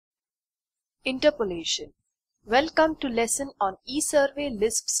Interpolation. Welcome to lesson on ESurvey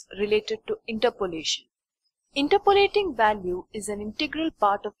Lisps related to interpolation. Interpolating value is an integral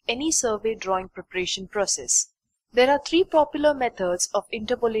part of any survey drawing preparation process. There are three popular methods of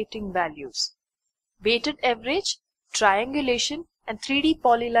interpolating values: weighted average, triangulation, and 3D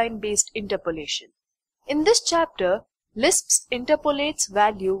polyline based interpolation. In this chapter, Lisps interpolates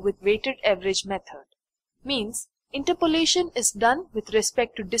value with weighted average method. Means interpolation is done with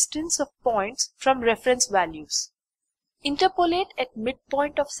respect to distance of points from reference values. Interpolate at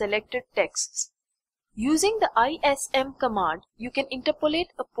midpoint of selected texts. Using the ISM command, you can interpolate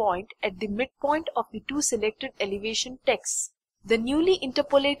a point at the midpoint of the two selected elevation texts. The newly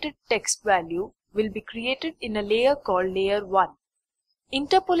interpolated text value will be created in a layer called layer 1.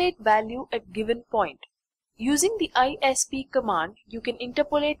 Interpolate value at given point. Using the ISP command, you can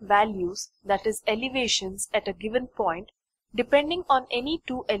interpolate values, that is elevations, at a given point depending on any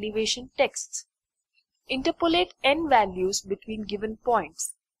two elevation texts. Interpolate N values between given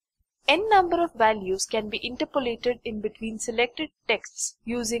points. N number of values can be interpolated in between selected texts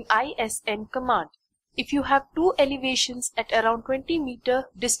using ISN command. If you have two elevations at around 20 meter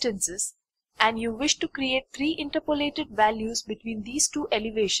distances and you wish to create three interpolated values between these two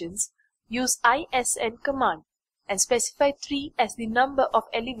elevations, use ISN command and specify 3 as the number of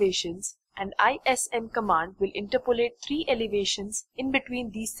elevations, and ISN command will interpolate 3 elevations in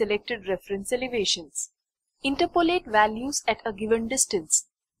between these selected reference elevations. Interpolate values at a given distance.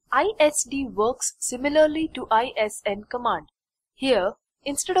 ISD works similarly to ISN command. Here,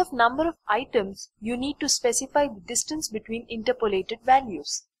 instead of number of items, you need to specify the distance between interpolated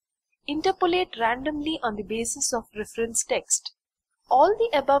values. Interpolate randomly on the basis of reference text. All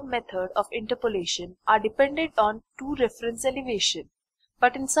the above method of interpolation are dependent on two reference elevation,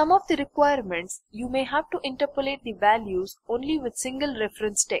 but in some of the requirements, you may have to interpolate the values only with single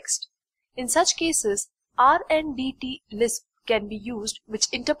reference text. In such cases, RNDT Lisp can be used, which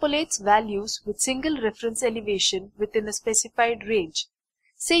interpolates values with single reference elevation within a specified range.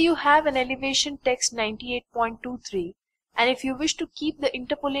 Say you have an elevation text 98.23, and if you wish to keep the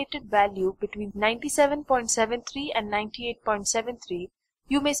interpolated value between 97.73 and 98.73,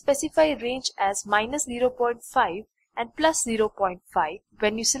 you may specify range as -0.5 and +0.5.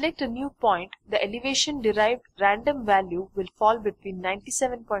 When you select a new point, the elevation derived random value will fall between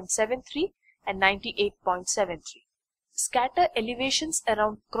 97.73 and 98.73. Scatter elevations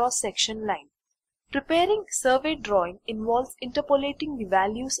around cross-section line. Preparing survey drawing involves interpolating the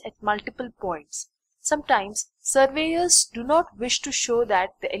values at multiple points. Sometimes surveyors do not wish to show that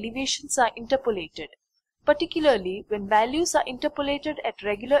the elevations are interpolated, particularly when values are interpolated at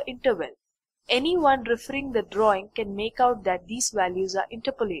regular interval. Anyone referring the drawing can make out that these values are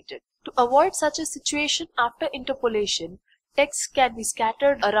interpolated. To avoid such a situation after interpolation, text can be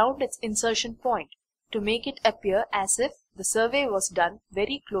scattered around its insertion point to make it appear as if the survey was done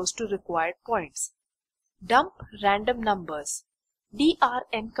very close to required points. Dump random numbers.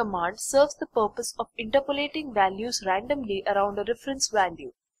 DRN command serves the purpose of interpolating values randomly around a reference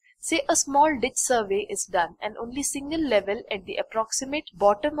value. Say a small ditch survey is done and only single level at the approximate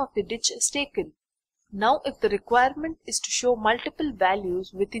bottom of the ditch is taken. Now if the requirement is to show multiple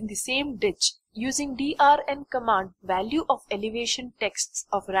values within the same ditch, using DRN command, value of elevation texts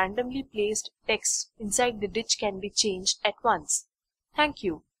of randomly placed texts inside the ditch can be changed at once. Thank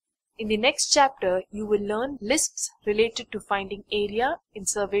you. In the next chapter, you will learn Lisps related to finding area in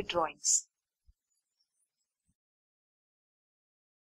survey drawings.